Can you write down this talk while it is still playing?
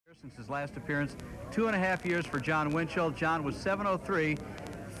Since his last appearance, 2.5 years for Jon Winchell. Jon was 703,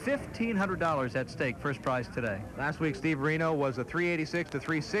 $1,500 at stake, first prize today. Last week, Steve Renaud was a 386 to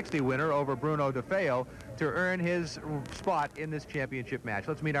 360 winner over Bruno DeFeo to earn his spot in this championship match.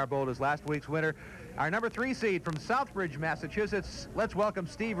 Let's meet our bowlers. Last week's winner, our number 3 seed from Southbridge, Massachusetts. Let's welcome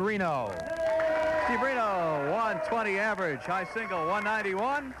Steve Renaud. Steve Renaud, 120 average, high single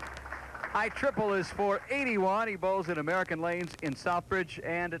 191. High triple is 481. He bowls in American Lanes in Southbridge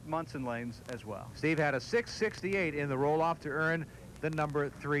and at Munson Lanes as well. Steve had a 668 in the roll-off to earn the number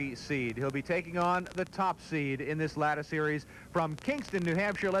 3 seed. He'll be taking on the top seed in this ladder series from Kingston, New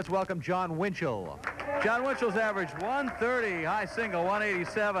Hampshire. Let's welcome Jon Winchell. Jon Winchell's average 130, high single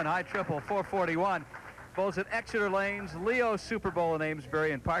 187, high triple 441. Bowls at Exeter Lanes, Leo Super Bowl in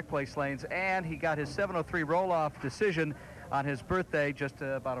Amesbury, and Park Place Lanes, and he got his 703 roll-off decision on his birthday just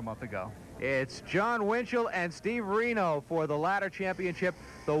about a month ago. It's Jon Winchell and Steve Renaud for the ladder championship.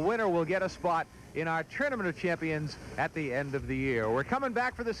 The winner will get a spot in our Tournament of Champions at the end of the year. We're coming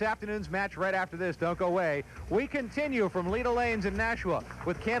back for this afternoon's match right after this. Don't go away. We continue from Leda Lanes in Nashua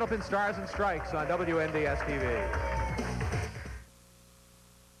with Candlepin Stars and Strikes on WNDS TV.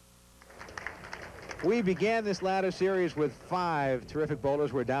 We began this ladder series with 5 terrific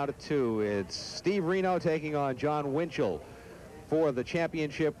bowlers. We're down to 2. It's Steve Renaud taking on Jon Winchell for the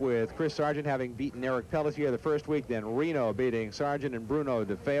championship, with Chris Sargent having beaten Eric Pelletier the first week, then Renaud beating Sargent and Bruno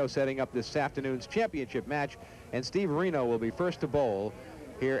DeFeo, setting up this afternoon's championship match. And Steve Renaud will be first to bowl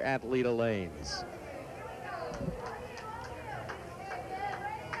here at Leda Lanes.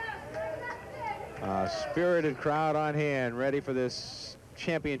 A spirited crowd on hand, ready for this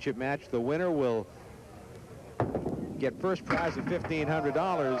championship match. The winner will get first prize of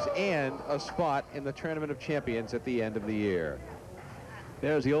 $1,500 and a spot in the Tournament of Champions at the end of the year.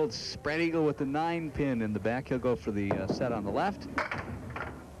 There's the old spread eagle with the 9-pin in the back. He'll go for the set on the left.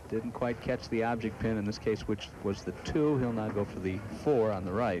 Didn't quite catch the object pin in this case, which was the 2. He'll now go for the 4 on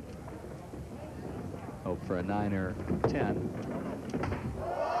the right. Hope for a 9 or 10.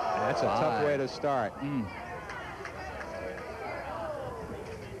 That's a tough way to start.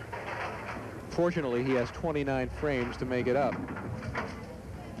 Fortunately, he has 29 frames to make it up.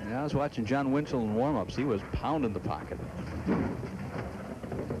 Yeah, I was watching Jon Winchell in warm-ups. He was pounding the pocket.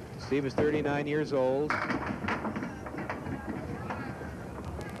 Steve is 39 years old.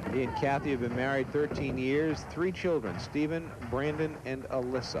 He and Kathy have been married 13 years. 3 children, Stephen, Brandon, and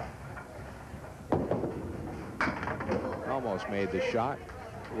Alyssa. Almost made the shot.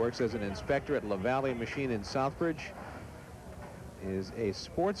 Works as an inspector at La Valley Machine in Southbridge. Is a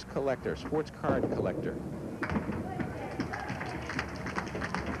sports collector, sports card collector.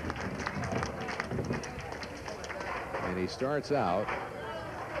 And he starts out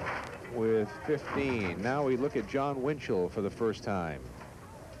with 15. Now we look at Jon Winchell for the first time.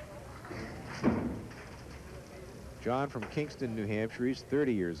 Jon from Kingston, New Hampshire. He's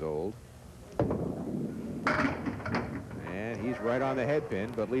 30 years old. And he's right on the head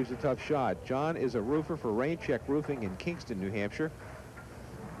pin, but leaves a tough shot. Jon is a roofer for Rain Check Roofing in Kingston, New Hampshire.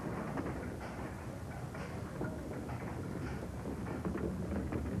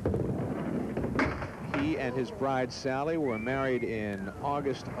 He and his bride Sally were married in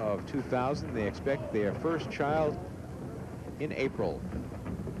August of 2000. They expect their first child in April.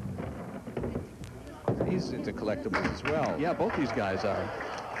 He's into collectibles as well. Yeah, both these guys are.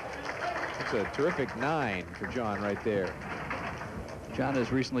 It's a terrific 9 for Jon right there. Jon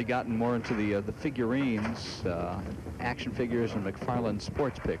has recently gotten more into the figurines, action figures, and McFarlane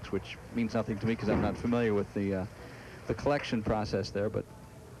sports picks, which means nothing to me because I'm not familiar with the collection process there, but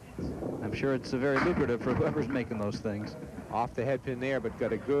I'm sure it's very lucrative for whoever's making those things. Off the head pin there, but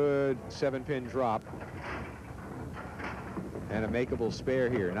got a good 7-pin drop. And a makeable spare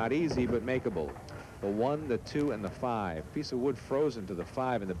here. Not easy, but makeable. The 1, the 2, and the 5. Piece of wood frozen to the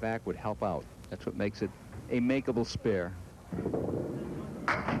 5 in the back would help out. That's what makes it a makeable spare.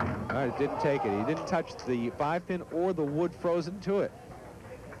 All right, it didn't take it. He didn't touch the 5-pin or the wood frozen to it.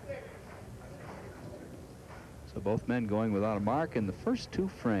 So both men going without a mark in the first 2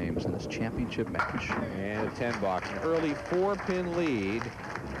 frames in this championship match. And a 10 box. An early 4-pin lead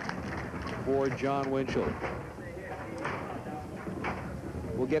for Jon Winchell.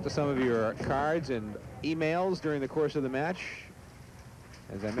 We'll get to some of your cards and emails during the course of the match.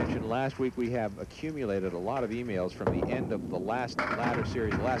 As I mentioned last week, we have accumulated a lot of emails from the end of the last ladder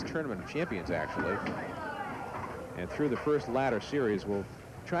series, the last Tournament of Champions, actually. And through the first ladder series, we'll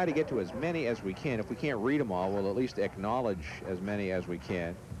try to get to as many as we can. If we can't read them all, we'll at least acknowledge as many as we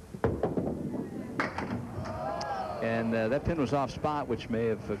can. And that pin was off spot, which may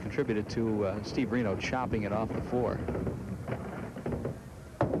have contributed to Steve Renaud chopping it off the 4.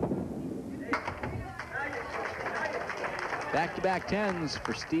 Back-to-back 10s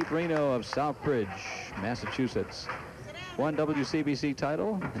for Steve Renaud of Southbridge, Massachusetts. Won WCBC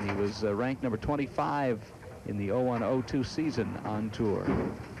title, and he was ranked number 25 in the 01-02 season on tour.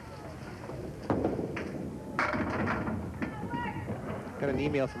 Got an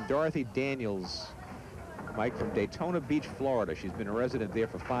email from Dorothy Daniels, Mike, from Daytona Beach, Florida. She's been a resident there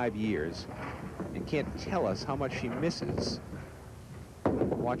for 5 years and can't tell us how much she misses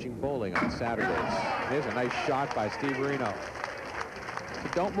watching bowling on Saturdays. There's a nice shot by Steve Renaud.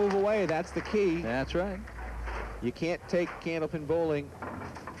 But don't move away. That's the key. That's right. You can't take Candlepin bowling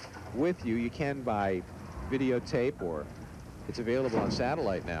with you. You can by videotape, or it's available on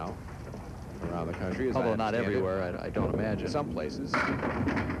satellite now around the country. Although not everywhere, I don't imagine. Some places. Boy,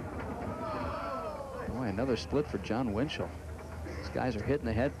 another split for Jon Winchell. These guys are hitting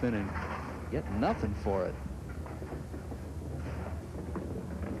the head pin and getting nothing for it.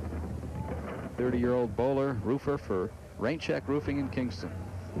 30-year-old bowler, roofer for Raincheck Roofing in Kingston.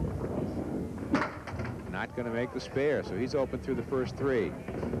 Not going to make the spare, so he's open through the first 3.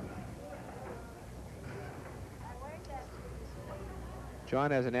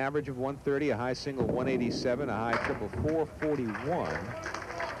 Jon has an average of 130, a high single 187, a high triple 441.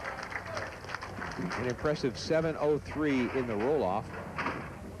 An impressive 703 in the roll-off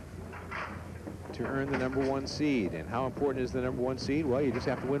to earn the #1 seed. And how important is the #1 seed? Well, you just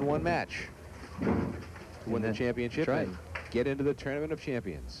have to win 1 match to win the championship and get into the Tournament of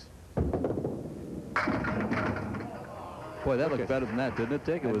Champions. Boy, that looked better than that, didn't it,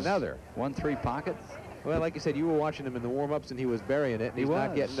 Dick? It was another 1-3 pocket. Well, like you said, you were watching him in the warm-ups, and he was burying it. And he's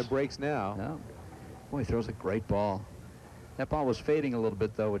not getting the breaks now. No. Boy, he throws a great ball. That ball was fading a little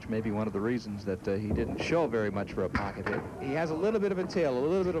bit, though, which may be one of the reasons that he didn't show very much for a pocket hit. He has a little bit of a tail, a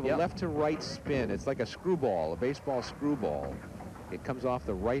little bit of a left-to-right spin. It's like a screwball, a baseball screwball. It comes off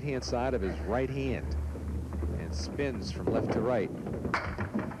the right-hand side of his right hand and spins from left to right.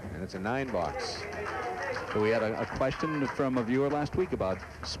 And it's a 9-box. So we had a question from a viewer last week about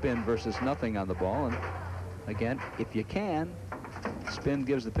spin versus nothing on the ball. And again, if you can, spin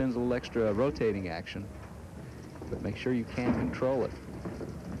gives the pins a little extra rotating action. But make sure you can control it.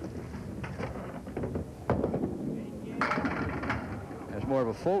 There's more of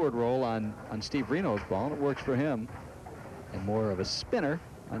a forward roll on Steve Renaud's ball, and it works for him. And more of a spinner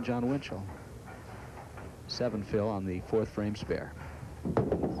on Jon Winchell. 7 fill on the 4th frame spare.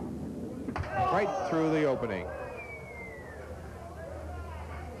 Right through the opening.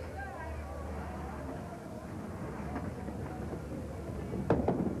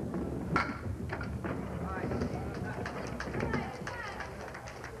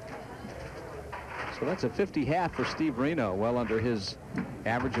 So that's a 50 half for Steve Renaud, well under his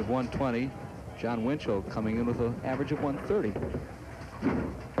average of 120. Jon Winchell coming in with an average of 130.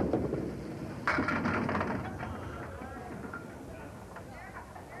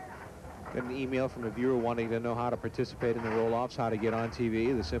 Got an email from a viewer wanting to know how to participate in the roll-offs, how to get on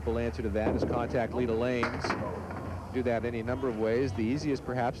TV. The simple answer to that is contact Leda Lanes. Do that any number of ways. The easiest,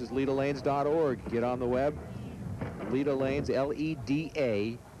 perhaps, is LedaLanes.org. Get on the web. Leda Lanes,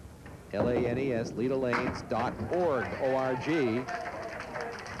 LEDA, LANES, LedaLanes.org, O-R-G.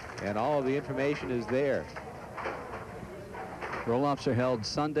 And all of the information is there. Roll-offs are held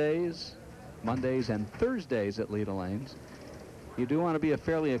Sundays, Mondays, and Thursdays at Leda Lanes. You do want to be a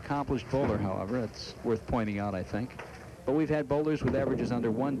fairly accomplished bowler, however. It's worth pointing out, I think. But we've had bowlers with averages under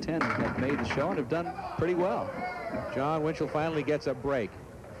 110 who have made the show and have done pretty well. Jon Winchell finally gets a break.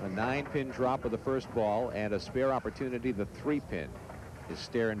 A 9-pin drop of the first ball and a spare opportunity. The 3-pin is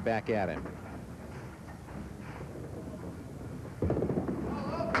staring back at him.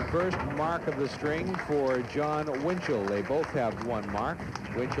 First mark of the string for Jon Winchell. They both have 1 mark,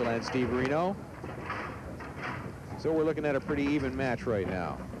 Winchell and Steve Renaud. So we're looking at a pretty even match right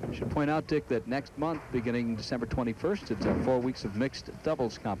now. I should point out, Dick, that next month, beginning December 21st, it's 4 weeks of mixed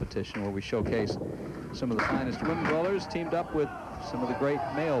doubles competition where we showcase some of the finest women bowlers teamed up with some of the great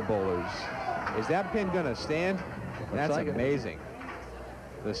male bowlers. Is that pin going to stand? That's like amazing.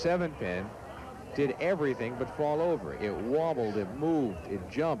 The 7-pin did everything but fall over. It wobbled, it moved, it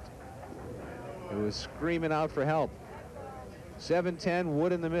jumped. It was screaming out for help. 7-10,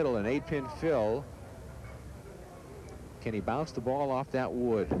 wood in the middle, an 8-pin fill. Can he bounce the ball off that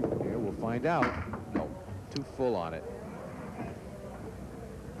wood? Here, we'll find out. No, too full on it.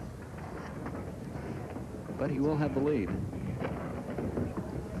 But he will have the lead.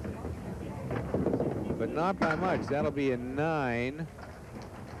 But not by much. That'll be a 9.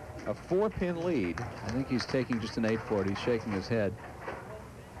 A 4-pin lead. I think he's taking just an 8 for it. He's shaking his head.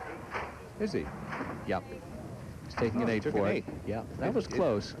 Is he? Yep. He's taking an 8 for it. Yeah, that was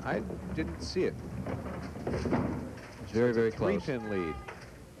close. I didn't see it. Very, very close. 3-pin lead.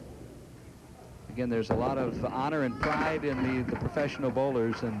 Again, there's a lot of honor and pride in the professional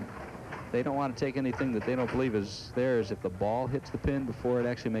bowlers, and they don't want to take anything that they don't believe is theirs. If the ball hits the pin before it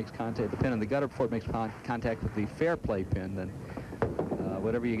actually makes contact with the pin and the gutter before it makes contact with the fair play pin, then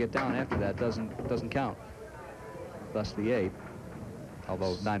whatever you get down after that doesn't count. Thus the 8,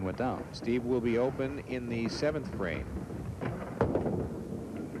 although 9 went down. Steve will be open in the 7th frame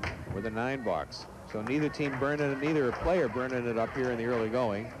with a 9 box. So neither team burning it, neither player burning it up here in the early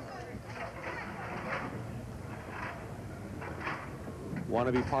going. Want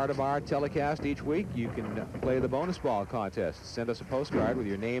to be part of our telecast each week? You can play the bonus ball contest. Send us a postcard with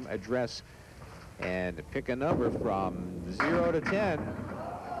your name, address, and pick a number from 0 to 10.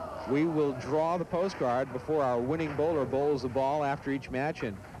 We will draw the postcard before our winning bowler bowls the ball after each match,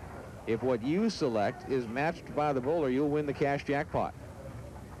 and if what you select is matched by the bowler, you'll win the cash jackpot.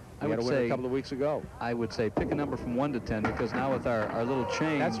 We had a winner a couple of weeks ago. I would say pick a number from 1 to 10, because now with our little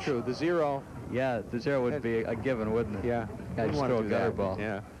change. That's true. The 0. Yeah, the 0 would be a given, wouldn't it? Yeah. I'd just throw a gutter ball.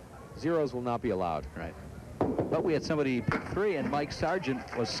 Yeah. Zeros will not be allowed. Right. But we had somebody pick 3, and Mike Sargent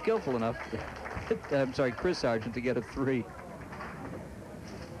was skillful enough to hit, Chris Sargent to get a 3.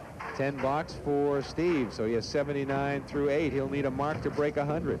 10 box for Steve, so he has 79 through 8. He'll need a mark to break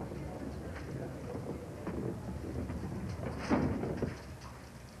 100.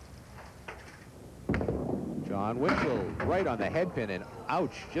 Jon Winchell right on the head pin, and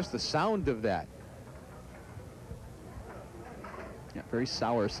ouch, just the sound of that. Yeah, very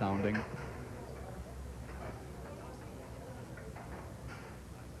sour sounding.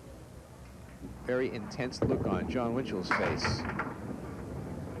 Very intense look on Jon Winchell's face.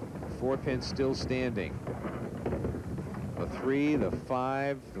 4 pins still standing. The 3, the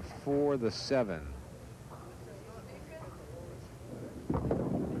 5, the 4, the 7.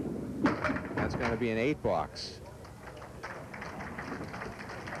 That's going to be an 8 box.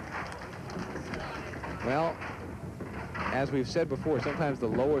 Well, as we've said before, sometimes the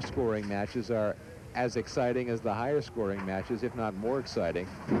lower scoring matches are as exciting as the higher scoring matches, if not more exciting,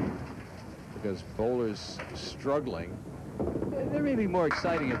 because bowlers struggling. They may be more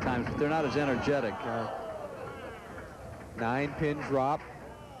exciting at times, but they're not as energetic. 9-pin drop.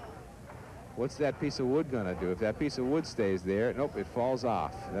 What's that piece of wood going to do? If that piece of wood stays there, nope, it falls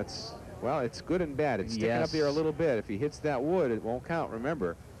off. That's, well, it's good and bad. It's sticking up there a little bit. If he hits that wood, it won't count,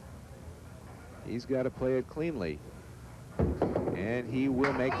 remember. He's got to play it cleanly. And he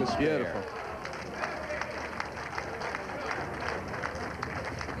will make the spare.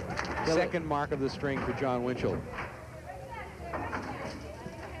 Beautiful. Second mark of the string for Jon Winchell.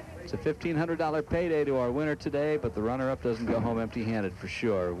 It's a $1,500 payday to our winner today, but the runner-up doesn't go home empty-handed for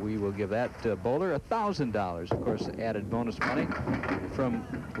sure. We will give that bowler $1,000. Of course, added bonus money from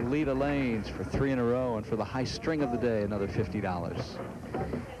Lita Lanes for 3 in a row, and for the high string of the day, another $50.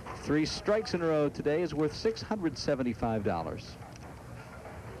 3 strikes in a row today is worth $675.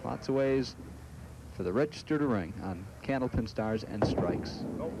 Lots of ways for the register to ring on Candlepin Stars and Strikes.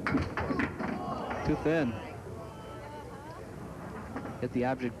 Too thin. Hit the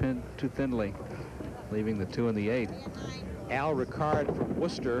object pin too thinly, leaving the 2 and the 8. Al Ricard from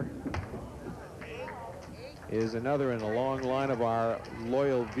Worcester is another in a long line of our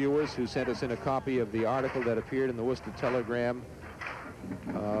loyal viewers who sent us in a copy of the article that appeared in the Worcester Telegram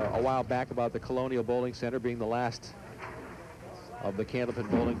a while back about the Colonial Bowling Center being the last of the Candlepin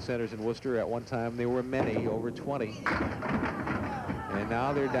bowling centers in Worcester. At one time there were many, over 20, and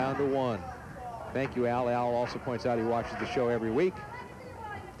now they're down to 1. Thank you, Al. Al also points out he watches the show every week.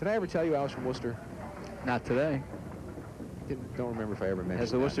 Did I ever tell you I was from Worcester? Not today. Don't remember if I ever mentioned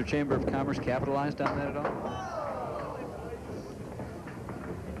Has the that. Worcester Chamber of Commerce capitalized on that at all?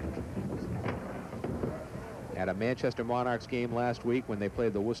 At a Manchester Monarchs game last week when they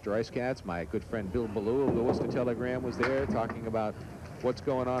played the Worcester Ice Cats, my good friend Bill Ballou of the Worcester Telegram was there talking about what's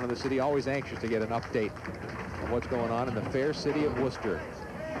going on in the city. Always anxious to get an update on what's going on in the fair city of Worcester,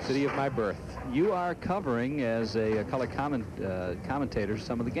 city of my birth. You are covering, as a color commentator,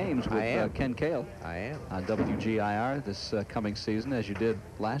 some of the games with Ken Cale. I am. On WGIR this coming season, as you did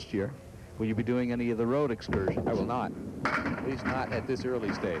last year. Will you be doing any of the road excursions? I will not. At least not at this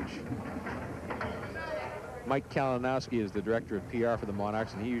early stage. Mike Kalinowski is the director of PR for the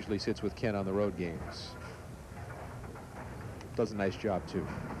Monarchs, and he usually sits with Ken on the road games. Does a nice job, too.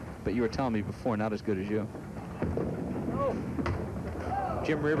 But you were telling me before, not as good as you.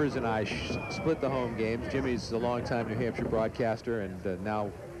 Jim Rivers and I split the home games. Jimmy's a longtime New Hampshire broadcaster and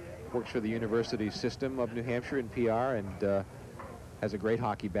now works for the university system of New Hampshire in PR, and has a great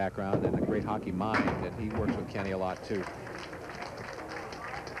hockey background and a great hockey mind, and he works with Kenny a lot, too.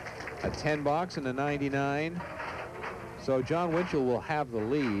 A 10 box and a 99 So Jon Winchell will have the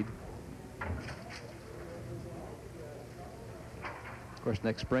lead. Of course,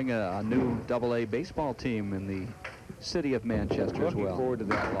 next spring, a new AA baseball team in the city of Manchester as well. Looking forward to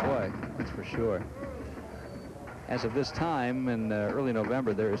that, boy, that's for sure. As of this time, in early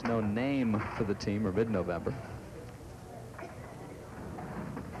November, there is no name for the team, or mid-November.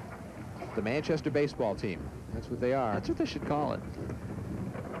 The Manchester baseball team. That's what they are. That's what they should call it.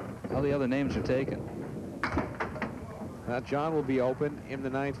 All the other names are taken. Now John will be open in the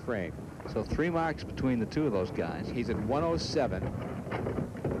 9th frame. So 3 marks between the two of those guys. He's at 107.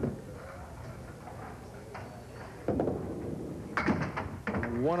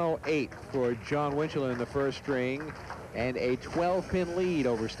 .108 for Jon Winchell in the first string, and a 12-pin lead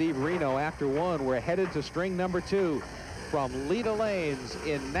over Steve Renaud after 1. We're headed to string number 2 from Leda Lanes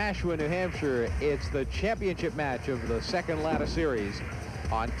in Nashua, New Hampshire. It's the championship match of the second ladder series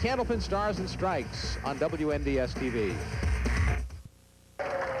on Candlepin Stars and Strikes on WNDS TV.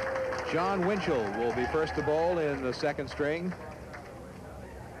 Jon Winchell will be first to bowl in the second string.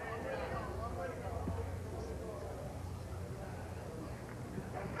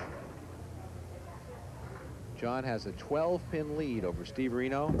 John has a 12-pin lead over Steve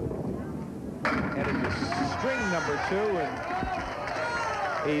Renaud. Headed to string number 2,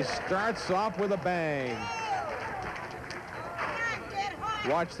 and he starts off with a bang.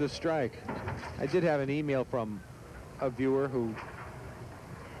 Watch the strike. I did have an email from a viewer who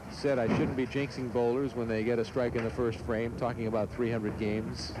said I shouldn't be jinxing bowlers when they get a strike in the first frame, talking about 300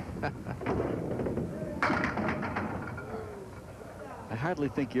 games. I hardly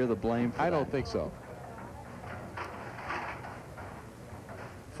think you're the blame for that. I don't think so.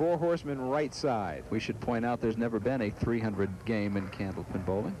 4 horsemen right side. We should point out there's never been a 300 game in Candlepin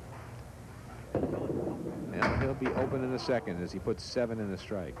bowling. And he'll be open in a second as he puts 7 in the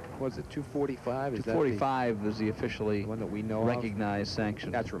strike. Was it 245? Is 245 is the officially one that we know recognized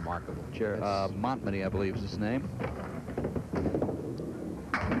sanction. That's remarkable. Montmany, I believe, is his name.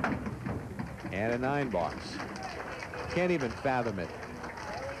 And a 9 box. Can't even fathom it.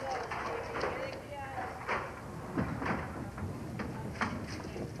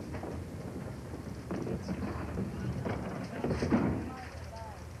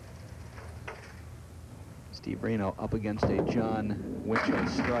 Steve Renaud up against a Jon Winchell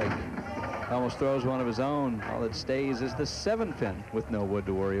strike. Almost throws one of his own. All that stays is the 7-pin with no wood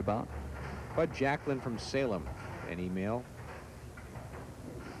to worry about. But Jacqueline from Salem, an email.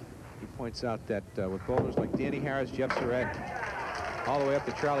 He points out that with bowlers like Danny Harris, Jeff Surratt, all the way up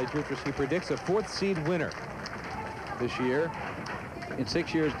to Charlie Jutras, he predicts a 4th seed winner this year. In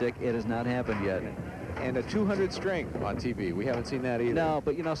 6 years, Dick, it has not happened yet. And a 200 string on TV. We haven't seen that either. No,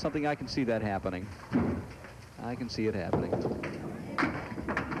 but you know something, I can see that happening. I can see it happening.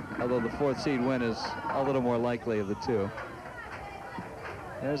 Although the 4th seed win is a little more likely of the two.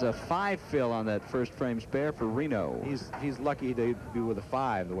 There's a 5 fill on that first frame spare for Renaud. He's lucky to be with a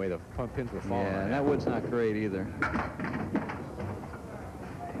 5 the way the pins were falling. Yeah, and that wood's not great either.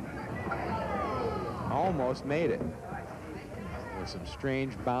 Almost made it. With some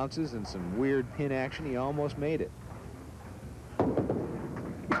strange bounces and some weird pin action, he almost made it.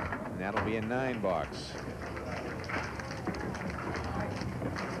 And that'll be a 9 box.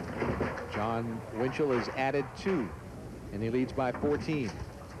 Jon Winchell is added 2, and he leads by 14.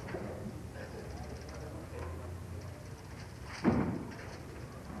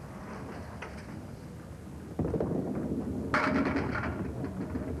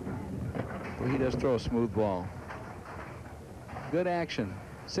 Well, he does throw a smooth ball. Good action.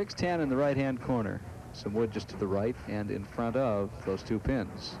 6-10 in the right-hand corner. Some wood just to the right and in front of those 2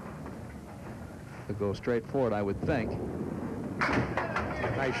 pins. He'll go straight forward, I would think.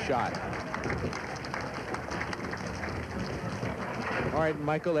 Nice shot. All right,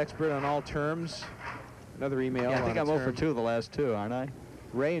 Michael, expert on all terms. Another email. Yeah, I think I'm 0 for 2 the last 2, aren't I?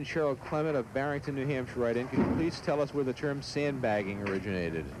 Ray and Cheryl Clement of Barrington, New Hampshire, write in. Can you please tell us where the term sandbagging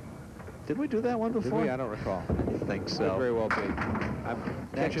originated? Did we do that one before? Did we? I don't recall. I think so. Could very well be. I'm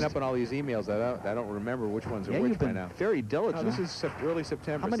catching up on all these emails. I don't remember which ones are which by now. Very diligent. No, this is early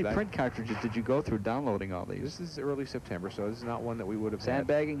September. How many print cartridges did you go through downloading all these? This is early September, so this is not one that we would have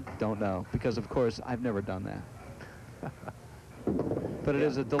Sandbagging? Don't know, because of course I've never done that. But it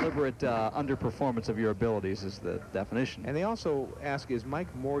is a deliberate underperformance of your abilities is the definition. And they also ask, is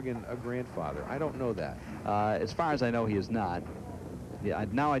Mike Morgan a grandfather? I don't know that. As far as I know, he is not. Yeah,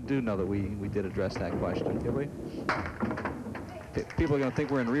 now I do know that we did address that question. Did we? People are going to think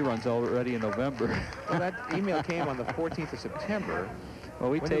we're in reruns already in November. Well, that email came on the 14th of September. Well,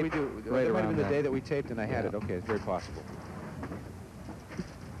 we taped right It might have around been the day that we taped and I had it. Okay, it's very possible.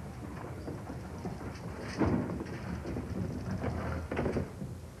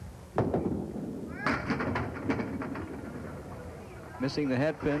 Missing the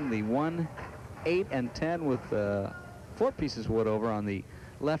head pin, the 1, 8, and 10 with 4 pieces of wood over on the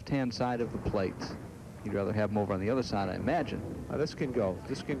left-hand side of the plate. You'd rather have them over on the other side, I imagine. This can go.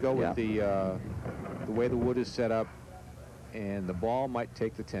 This can go with the way the wood is set up, and the ball might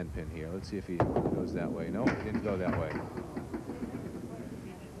take the 10 pin here. Let's see if he goes that way. No, he didn't go that way.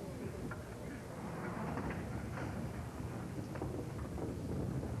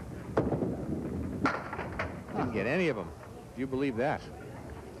 Didn't get any of them. Do you believe that?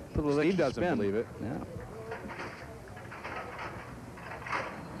 Steve doesn't believe it. Yeah.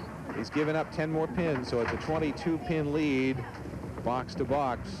 He's given up 10 more pins, so it's a 22-pin lead, box to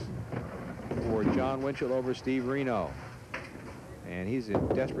box, for Jon Winchell over Steve Renaud. And he's in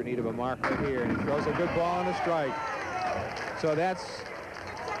desperate need of a mark right here, and he throws a good ball and a strike. So that's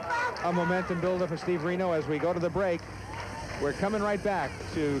a momentum builder for Steve Renaud as we go to the break. We're coming right back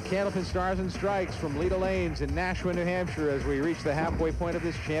to Candlepin Stars and Strikes from Leda Lanes in Nashua, New Hampshire, as we reach the halfway point of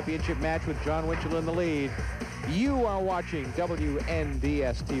this championship match with Jon Winchell in the lead. You are watching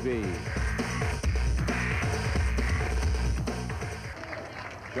WNDS TV.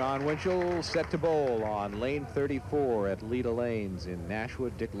 Jon Winchell set to bowl on lane 34 at Leda Lanes in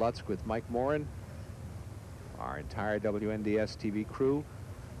Nashua. Dick Lutz with Mike Morin, our entire WNDS TV crew.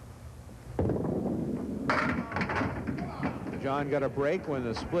 Jon got a break when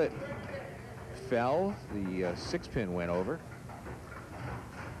the split fell. The 6-pin went over.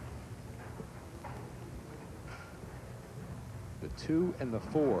 The 2 and the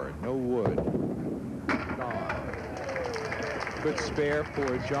 4, no wood. Gone. Good spare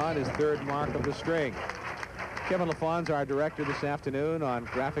for Jon, his 3rd mark of the string. Kevin LaFawn's our director this afternoon. On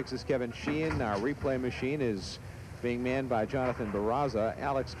graphics is Kevin Sheehan. Our replay machine is being manned by Jonathan Barraza.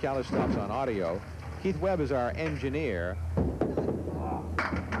 Alex Kalistop's on audio. Keith Webb is our engineer.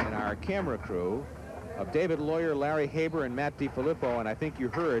 And our camera crew of David Lawyer, Larry Haber, and Matt DiFilippo. And I think you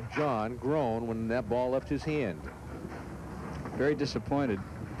heard Jon groan when that ball left his hand. Very disappointed,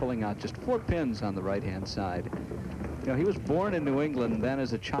 pulling out just 4 pins on the right-hand side. You know, he was born in New England, then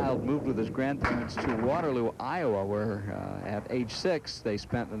as a child moved with his grandparents to Waterloo, Iowa, where at age 6 they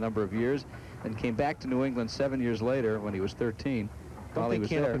spent a number of years, and came back to New England 7 years later when he was 13. I don't think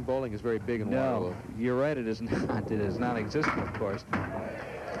Candlepin bowling is very big in Waterloo. No, you're right, it is not. It is non-existent, of course.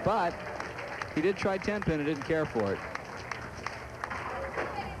 But he did try 10-pin and didn't care for it.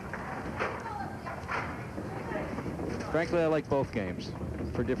 Frankly, I like both games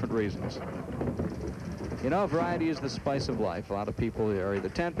for different reasons. You know, variety is the spice of life. A lot of people are either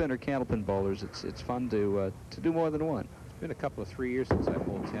 10-pin or Candlepin bowlers. It's fun to do more than one. It's been a couple of 3 years since I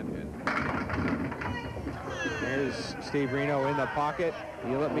bowled 10-pin. There's Steve Renaud in the pocket.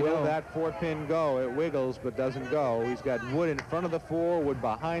 You let me know. Will that 4-pin go? It wiggles but doesn't go. He's got wood in front of the 4, wood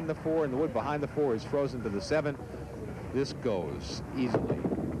behind the 4, and the wood behind the 4 is frozen to the 7. This goes easily.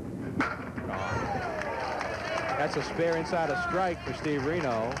 Gone. That's a spare inside a strike for Steve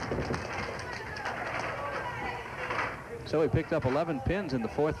Renaud. So he picked up 11 pins in the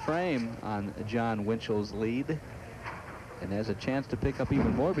 4th frame on Jon Winchell's lead, and has a chance to pick up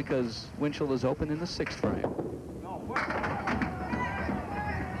even more because Winchell is open in the 6th frame.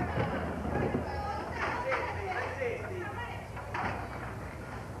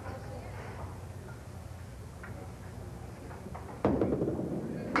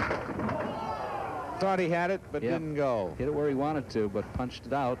 Thought he had it, but didn't go. Hit it where he wanted to, but punched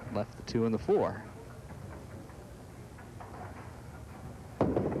it out, left the 2 and the 4.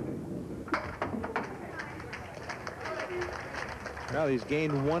 Well, he's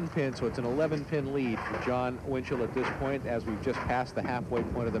gained 1 pin, so it's an 11-pin lead for Jon Winchell at this point as we've just passed the halfway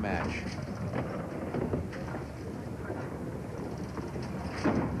point of the match.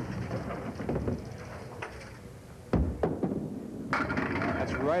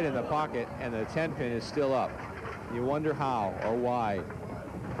 That's right in the pocket, and the 10-pin is still up. You wonder how or why.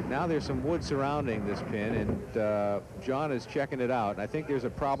 Now there's some wood surrounding this pin, and Jon is checking it out. I think there's a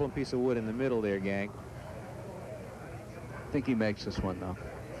problem piece of wood in the middle there, gang. I think he makes this one, though.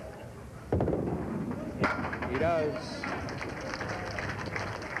 He does.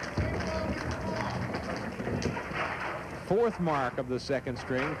 Fourth mark of the 2nd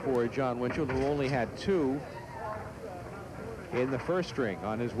string for Jon Winchell, who only had 2 in the 1st string,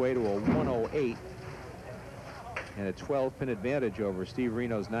 on his way to a 108 and a 12-pin advantage over Steve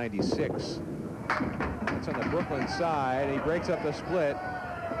Renaud's 96. That's on the Brooklyn side. He breaks up the split.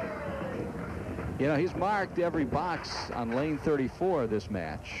 You know, he's marked every box on lane 34 this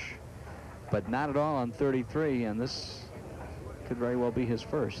match, but not at all on 33, and this could very well be his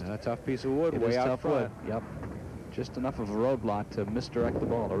first. A tough piece of wood, It way is out tough front. wood. Yep. Just enough of a roadblock to misdirect the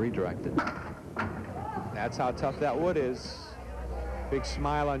ball, or redirect it. That's how tough that wood is. Big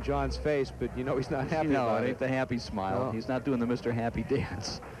smile on John's face, but you know he's not happy No, about it ain't the happy smile. No. He's not doing the Mr. Happy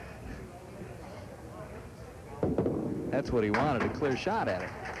dance. That's what he wanted, a clear shot at it.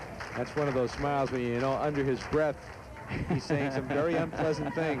 That's one of those smiles when you know under his breath he's saying some very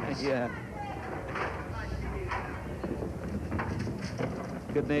unpleasant things. Yeah.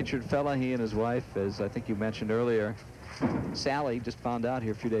 Good-natured fella, he and his wife, as I think you mentioned earlier. Sally just found out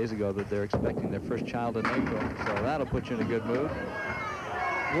here a few days ago that they're expecting their first child in April, so that'll put you in a good mood.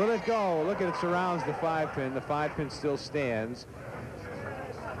 Will it go? Look at it, surrounds the 5-pin. The 5-pin still stands.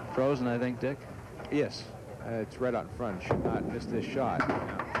 Frozen, I think, Dick? Yes. It's right out in front. Should not miss this shot.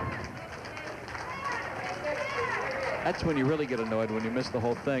 That's when you really get annoyed, when you miss the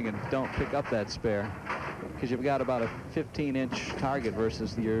whole thing and don't pick up that spare, because you've got about a 15-inch target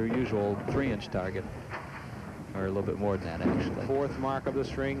versus your usual 3-inch target, or a little bit more than that, actually. Fourth mark of the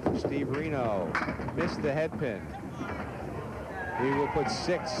string for Steve Renaud. Missed the head pin. He will put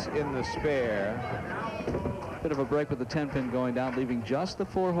 6 in the spare. Bit of a break with the 10-pin going down, leaving just the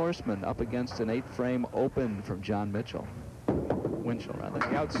 4 horsemen up against an 8-frame open from Jon Winchell, rather.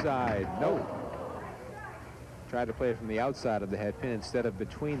 The outside, no. Tried to play it from the outside of the head pin instead of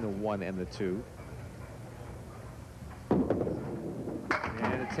between the 1 and the 2.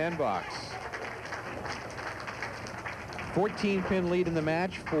 And a 10 box. 14-pin lead in the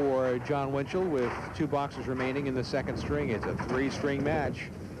match for Jon Winchell with 2 boxes remaining in the second string. It's a 3-string match.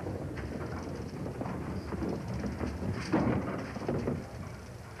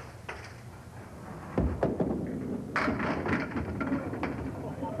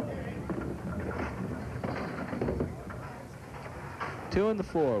 Two in the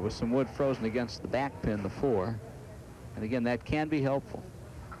 4 with some wood frozen against the back pin, the 4. And again, that can be helpful.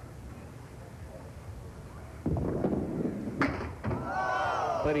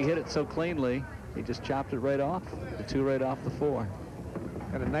 But he hit it so cleanly, he just chopped it right off. The 2 right off the 4.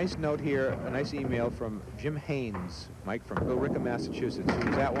 Got a nice note here, a nice email from Jim Haynes, Mike, from Billerica, Massachusetts, who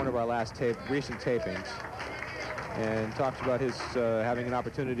was at one of our last recent tapings, and talks about his having an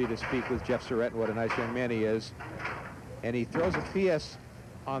opportunity to speak with Jeff Surrett and what a nice young man he is. And he throws a PS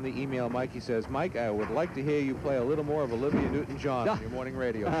on the email, Mike. He says, Mike, I would like to hear you play a little more of Olivia Newton-John on your morning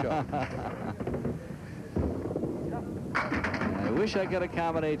radio show. I wish I could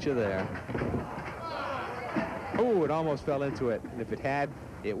accommodate you there. Oh, it almost fell into it. And if it had,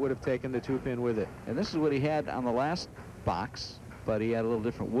 it would have taken the 2-pin with it. And this is what he had on the last box, but he had a little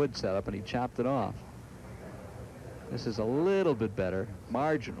different wood setup, and he chopped it off. This is a little bit better,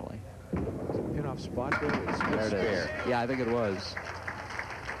 marginally. Pin-off spot there. It's There it spare. is. Yeah, I think it was.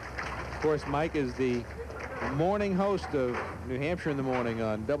 Of course, Mike is the morning host of New Hampshire in the Morning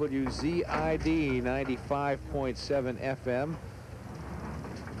on WZID 95.7 FM.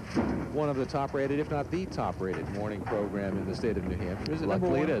 One of the top-rated, if not the top-rated, morning program in the state of New Hampshire. Is it number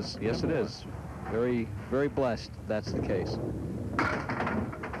Luckily one? it is. Yes, it is. Very, very blessed that's the case.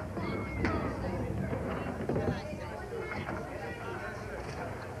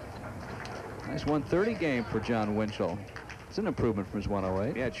 Nice 130 game for Jon Winchell. It's an improvement from his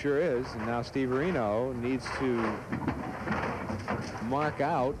 108. Yeah, it sure is. And now Steve Renaud needs to mark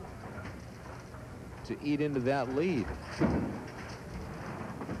out to eat into that lead.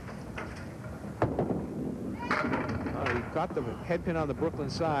 He got the head pin on the Brooklyn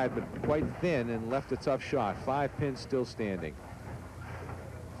side, but quite thin, and left a tough shot. 5 pins still standing.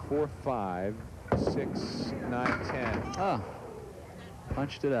 4, 5, 6, 9, 10. Oh,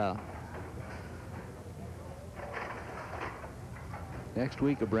 punched it out. Next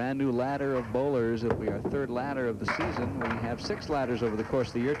week, a brand new ladder of bowlers. It'll be our 3rd ladder of the season. We have 6 ladders over the course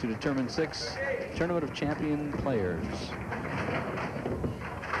of the year to determine 6 Tournament of Champion players.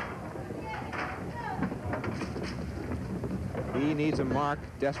 He needs a mark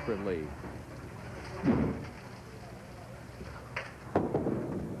desperately.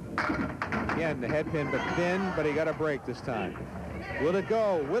 Again, the head pin, but thin, but he got a break this time. Will it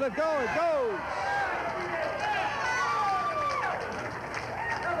go? Will it go? It goes!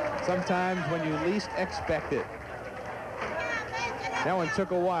 Sometimes when you least expect it. That one took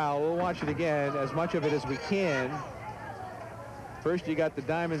a while. We'll watch it again, as much of it as we can. First you got the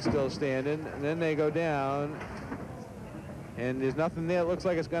diamond still standing, and then they go down. And there's nothing there. It looks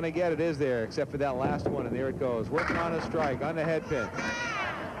like it's going to get it. Is there, except for that last one, and there it goes. Working on a strike on the head pin.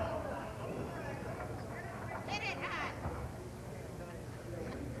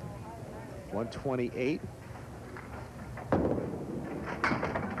 .128.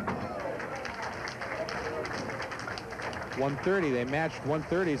 .130. They matched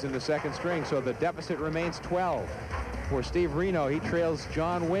 130s in the second string, so the deficit remains 12 for Steve Renaud. He trails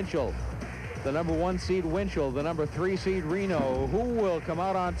Jon Winchell the number 1 seed Winchell, the number 3 seed Renaud. Who will come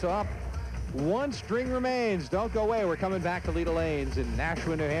out on top? One string remains. Don't go away. We're coming back to Leda Lanes in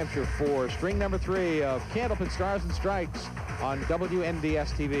Nashua, New Hampshire for string number 3 of Candlepin Stars and Strikes on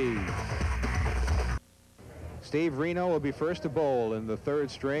WNDS TV. Steve Renaud will be first to bowl in the 3rd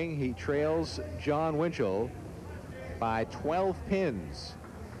string. He trails Jon Winchell by 12 pins.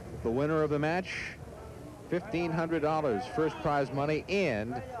 The winner of the match, $1,500 first prize money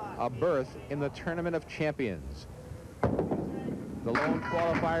and a berth in the Tournament of Champions. The lone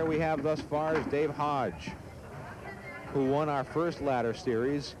qualifier we have thus far is Dave Hodge, who won our first ladder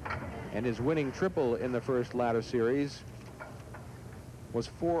series, and his winning triple in the first ladder series was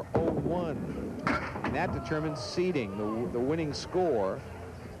 401. And that determines seeding, the winning score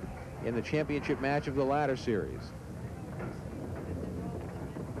in the championship match of the ladder series.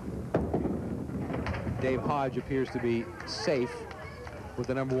 Dave Hodge appears to be safe with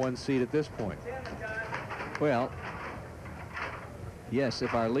the number 1 seed at this point. Well, yes,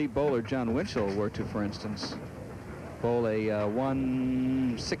 if our lead bowler, Jon Winchell, were to, for instance, bowl a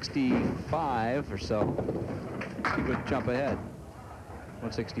 165 or so, he would jump ahead.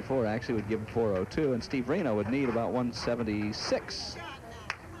 164 actually would give him 402, and Steve Renaud would need about 176.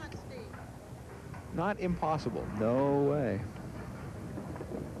 Not impossible. No way.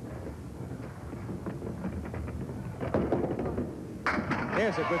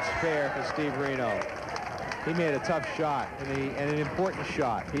 There's a good spare for Steve Renaud. He made a tough shot and an important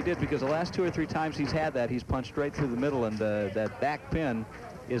shot. He did, because the last 2 or 3 times he's had that, he's punched right through the middle, and that back pin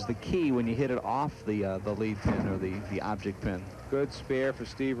is the key when you hit it off the lead pin or the object pin. Good spare for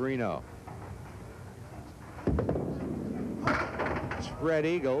Steve Renaud. Spread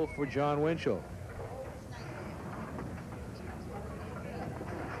eagle for Jon Winchell.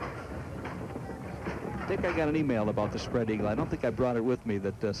 I think I got an email about the spread eagle. I don't think I brought it with me.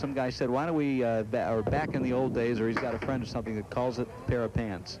 That some guy said, why don't we, or back in the old days, or he's got a friend or something that calls it a pair of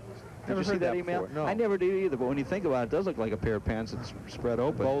pants. Did you see that email? Before. No. I never did either, but when you think about it, it does look like a pair of pants that's spread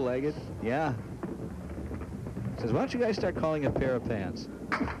open. Bow-legged? Yeah. Says, why don't you guys start calling it a pair of pants?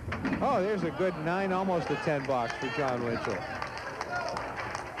 Oh, there's a good 9, almost a 10 box for Jon Winchell.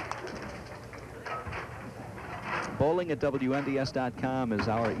 Bowling@WNDS.com is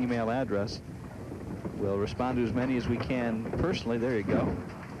our email address. We'll respond to as many as we can personally. There you go.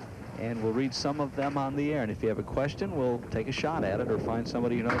 And we'll read some of them on the air. And if you have a question, we'll take a shot at it or find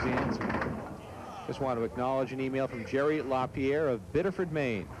somebody who knows the answer. Just want to acknowledge an email from Jerry LaPierre of Biddeford,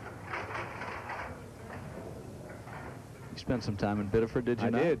 Maine. You spent some time in Biddeford, did you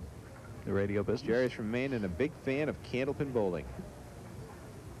I not? did. The radio business? Jerry's from Maine and a big fan of Candlepin bowling.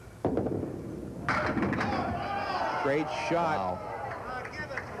 Great shot. Wow.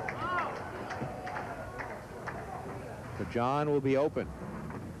 So Jon will be open.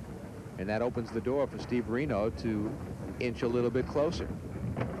 And that opens the door for Steve Renaud to inch a little bit closer.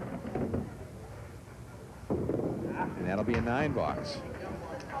 And that'll be a 9 box.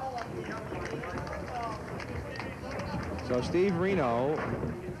 So Steve Renaud,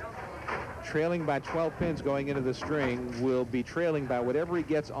 trailing by 12 pins going into the string, will be trailing by whatever he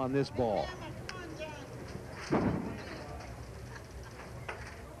gets on this ball.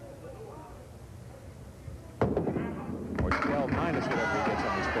 Or 12 minus whatever he gets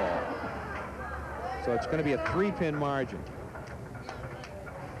on this ball. So it's going to be a 3-pin margin.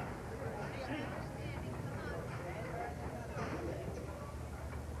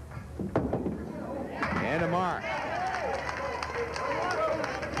 And a mark.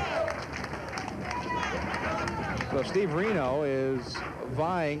 So Steve Renaud is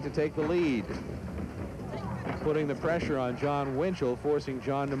vying to take the lead, putting the pressure on Jon Winchell, forcing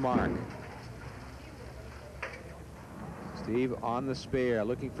Jon to mark. Steve on the spare,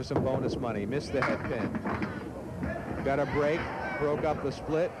 looking for some bonus money. Missed the head pin. Got a break, broke up the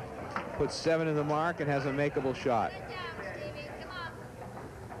split, put 7 in the mark, and has a makeable shot.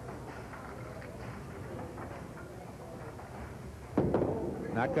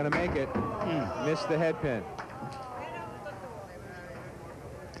 Not going to make it. Missed the head pin.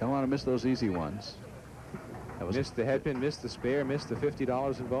 Don't want to miss those easy ones. That was Missed the head pin, missed the spare, missed the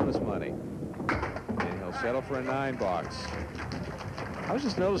 $50 in bonus money. And he'll settle for a 9 box. I was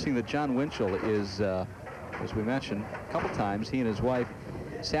just noticing that Jon Winchell is, as we mentioned a couple times, he and his wife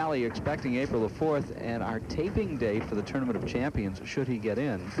Sally are expecting April the 4th, and our taping date for the Tournament of Champions, should he get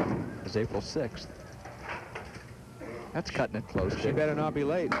in, is April 6th. That's cutting it close. She better not be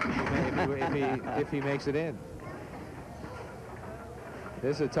late if he makes it in.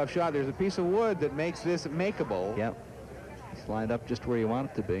 This is a tough shot. There's a piece of wood that makes this makeable. Yep. It's lined up just where you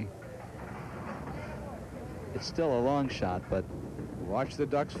want it to be. It's still a long shot, but Watch the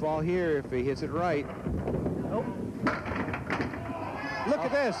ducks fall here if he hits it right. Nope. Look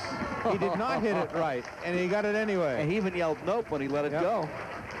at this. He did not hit it right, and he got it anyway. And he even yelled nope when he let it go.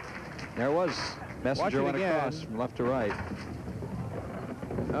 There it was. Messenger went across from left to right.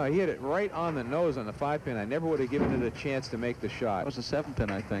 He hit it right on the nose on the 5-pin. I never would have given it a chance to make the shot. It was a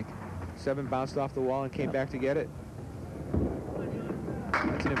 7-pin, I think. 7 bounced off the wall and came back to get it.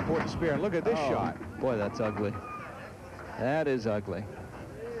 That's an important spear. And look at this shot. Boy, that's ugly. That is ugly.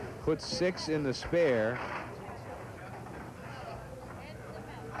 Put 6 in the spare.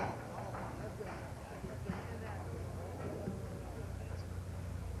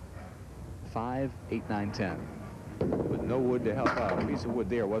 Five, 8, 9, 10. With no wood to help out. A piece of wood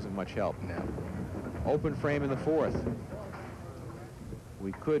there wasn't much help. No. Open frame in the 4th.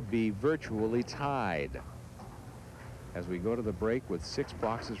 We could be virtually tied as we go to the break with 6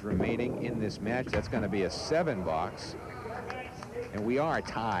 boxes remaining in this match. That's going to be a 7 box. And we are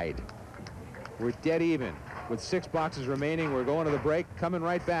tied. We're dead even. With 6 boxes remaining, we're going to the break. Coming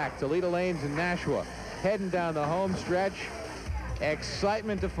right back. Toledo Lanes and Nashua. Heading down the home stretch.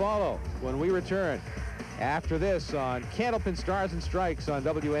 Excitement to follow when we return after this on Candlepin Stars and Strikes on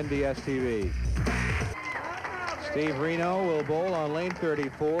WNDS TV. Steve Renaud will bowl on lane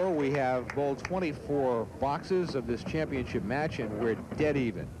 34. We have bowled 24 boxes of this championship match, and we're dead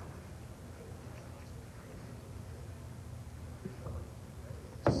even.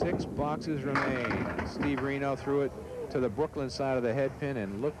 Six boxes remain. Steve Renaud threw it to the Brooklyn side of the head pin,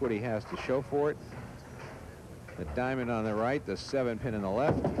 and look what he has to show for it. The diamond on the right, the 7-pin in the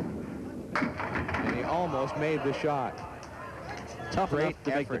left, and he almost made the shot. Tough enough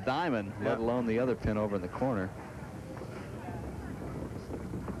to make the diamond, let alone the other pin over in the corner.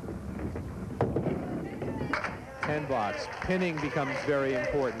 Ten box. Pinning becomes very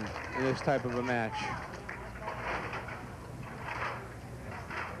important in this type of a match.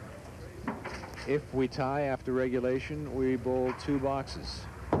 If we tie after regulation, we bowl 2 boxes.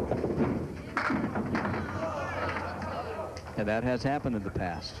 And that has happened in the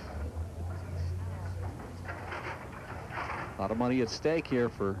past. A lot of money at stake here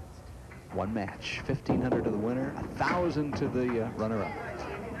for one match. $1,500 to the winner, $1,000 to the runner-up.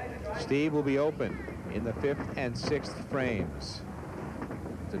 Steve will be open in the 5th and 6th frames.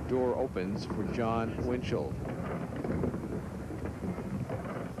 The door opens for Jon Winchell.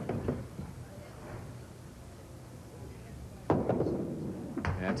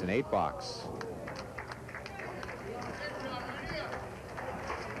 And that's an 8 box.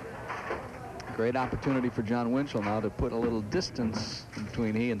 Great opportunity for Jon Winchell now to put a little distance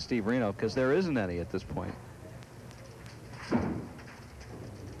between he and Steve Renaud, because there isn't any at this point.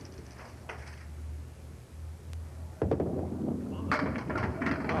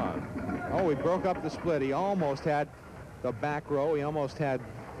 Oh, he broke up the split. He almost had the back row. He almost had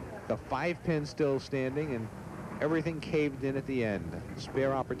the 5-pin still standing, and everything caved in at the end.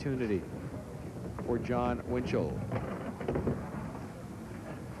 Spare opportunity for Jon Winchell.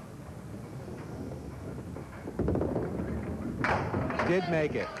 Did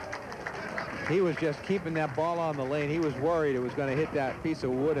make it. He was just keeping that ball on the lane. He was worried it was going to hit that piece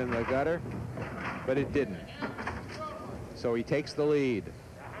of wood in the gutter, but it didn't. So he takes the lead.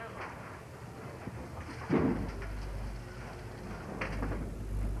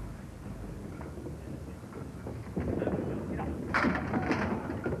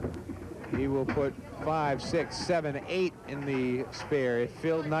 He will put 5, 6, 7, 8 in the spare. It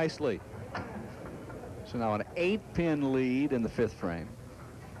filled nicely. So now an 8-pin lead in the 5th frame.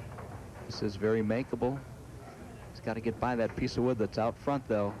 This is very makeable. He's got to get by that piece of wood that's out front,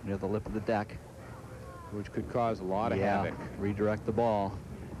 though, near the lip of the deck. Which could cause a lot of havoc. Redirect the ball.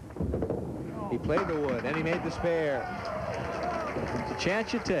 He played the wood, and he made the spare. It's a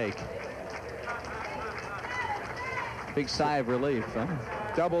chance you take. Big sigh of relief, huh?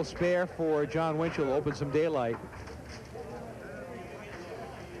 Double spare for Jon Winchell. Open some daylight.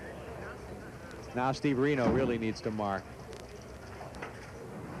 Now Steve Renaud really needs to mark.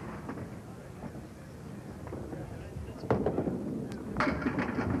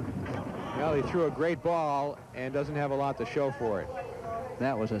 Well, he threw a great ball and doesn't have a lot to show for it.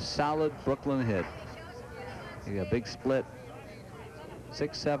 That was a solid Brooklyn hit. He got a big split.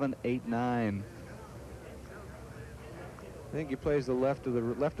 6, 7, 8, 9. I think he plays the left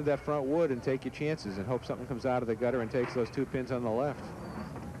of that front wood and take your chances and hope something comes out of the gutter and takes those 2 pins on the left.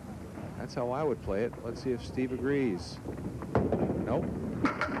 That's how I would play it. Let's see if Steve agrees. Nope.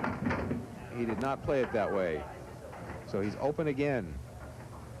 He did not play it that way. So he's open again.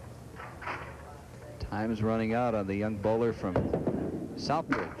 Time is running out on the young bowler from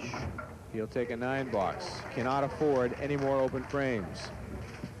Southbridge. He'll take a 9-box. Cannot afford any more open frames.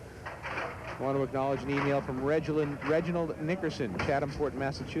 I want to acknowledge an email from Reginald Nickerson, Chathamport,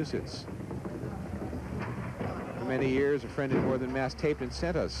 Massachusetts. For many years, a friend in Northern Mass taped and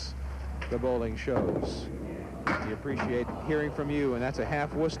sent us the bowling shows. We appreciate hearing from you, and that's a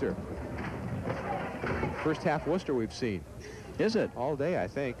half Worcester. First half Worcester we've seen. Is it? All day, I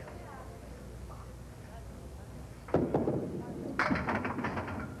think.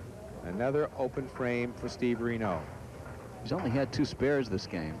 Another open frame for Steve Renaud. He's only had 2 spares this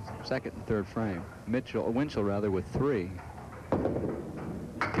game, second and third frame. Winchell rather, with 3.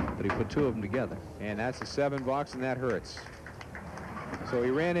 But he put 2 of them together. And that's a 7-box, and that hurts. So he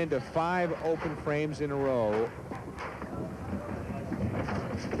ran into 5 open frames in a row.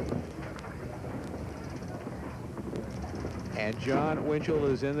 And Jon Winchell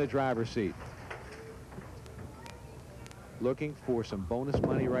is in the driver's seat, looking for some bonus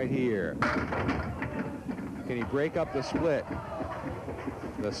money right here. Can he break up the split?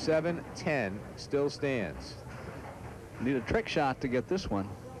 The 7-10 still stands. Need a trick shot to get this one.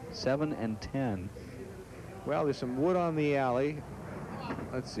 7 and 10. Well, there's some wood on the alley.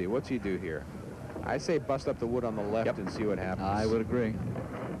 Let's see, what's he do here? I say bust up the wood on the left and see what happens. I would agree.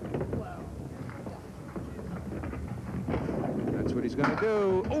 That's what he's going to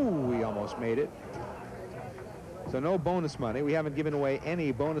do. Oh, he almost made it. So no bonus money. We haven't given away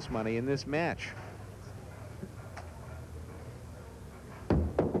any bonus money in this match.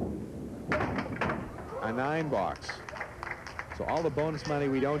 A 9-box. So all the bonus money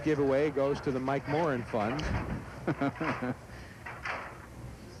we don't give away goes to the Mike Morin Fund.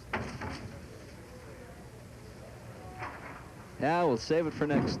 Yeah, we'll save it for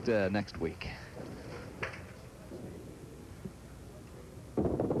next week.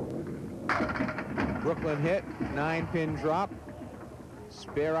 Brooklyn hit, 9-pin drop,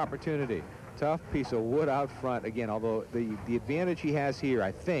 spare opportunity. Tough piece of wood out front again, although the advantage he has here,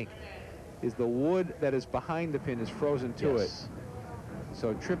 I think, is the wood that is behind the pin is frozen to it.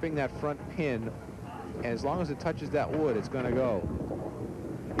 So tripping that front pin, as long as it touches that wood, it's going to go.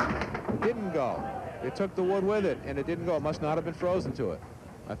 It didn't go. It took the wood with it, and it didn't go. It must not have been frozen to it.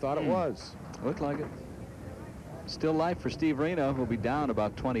 I thought it was. Looked like it. Still life for Steve Renaud, who'll be down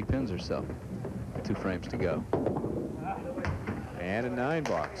about 20 pins or so. 2 frames to go. And a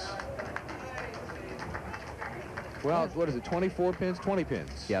 9-box. Well, what is it, 24 pins? 20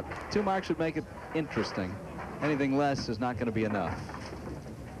 pins. Yep. 2 marks would make it interesting. Anything less is not going to be enough.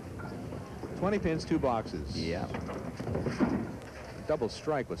 20 pins, 2 boxes. Yeah. Double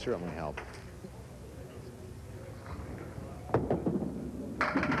strike would certainly help.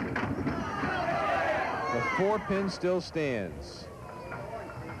 The 4-pin still stands.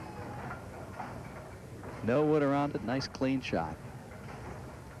 No wood around it. Nice clean shot.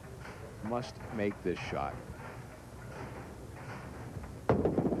 Must make this shot.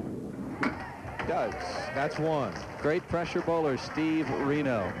 Does. That's 1. Great pressure bowler, Steve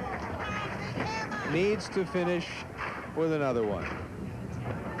Renaud. Needs to finish with another one.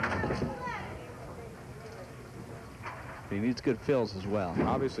 He needs good fills as well.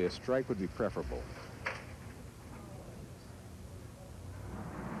 Obviously, a strike would be preferable.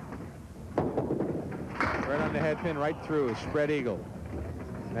 Right on the head pin, right through, spread eagle.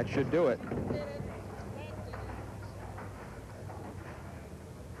 That should do it.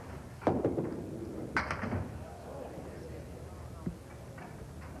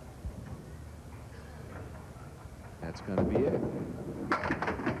 That's going to be it.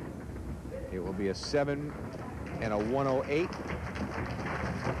 It will be a 7 and a 108.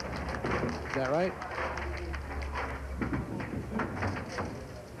 Is that right?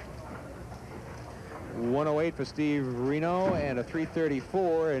 .108 for Steve Renaud and a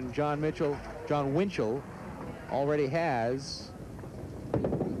 334, and Jon Winchell already has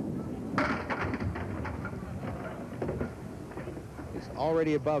is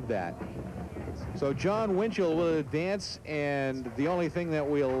already above that. So Jon Winchell will advance, and the only thing that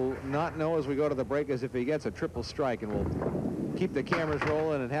we'll not know as we go to the break is if he gets a triple strike, and we'll keep the cameras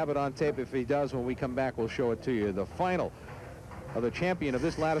rolling and have it on tape. If he does, when we come back, we'll show it to you. The final of the champion of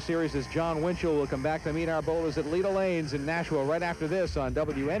this ladder series is Jon Winchell. We'll come back to meet our bowlers at Leda Lanes in Nashua right after this on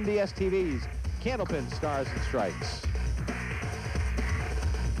WNBS TV's Candlepin Stars and Strikes.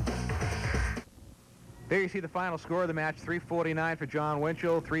 There you see the final score of the match, 349 for Jon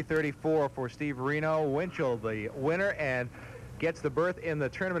Winchell, 334 for Steve Renaud. Winchell, the winner, and gets the berth in the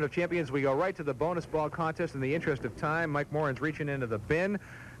Tournament of Champions. We go right to the bonus ball contest in the interest of time. Mike Morin's reaching into the bin,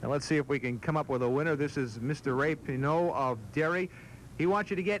 and let's see if we can come up with a winner. This is Mr. Ray Pinot of Derry. He wants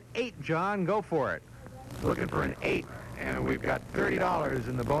you to get 8, John. Go for it. Looking for an 8, And we've got $30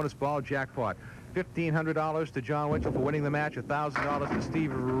 in the bonus ball jackpot. $1,500 to Jon Winchell for winning the match, $1,000 to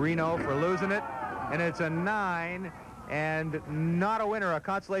Steve Renaud for losing it. And it's a 9 and not a winner, a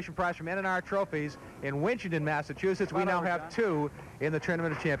consolation prize from N&R Trophies in Winchendon, Massachusetts. We now have 2 in the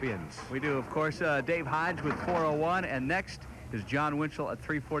Tournament of Champions. We do, of course. Dave Hodge with 401, and next is Jon Winchell at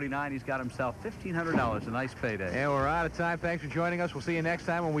 349. He's got himself $1,500, a nice payday. And we're out of time. Thanks for joining us. We'll see you next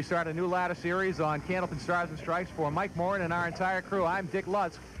time when we start a new ladder series on Candlepin Stars and Strikes. For Mike Morin and our entire crew, I'm Dick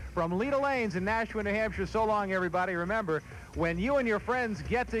Lutz from Leda Lanes in Nashua, New Hampshire. So long, everybody. Remember, when you and your friends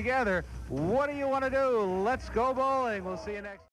get together, what do you want to do? Let's go bowling. We'll see you next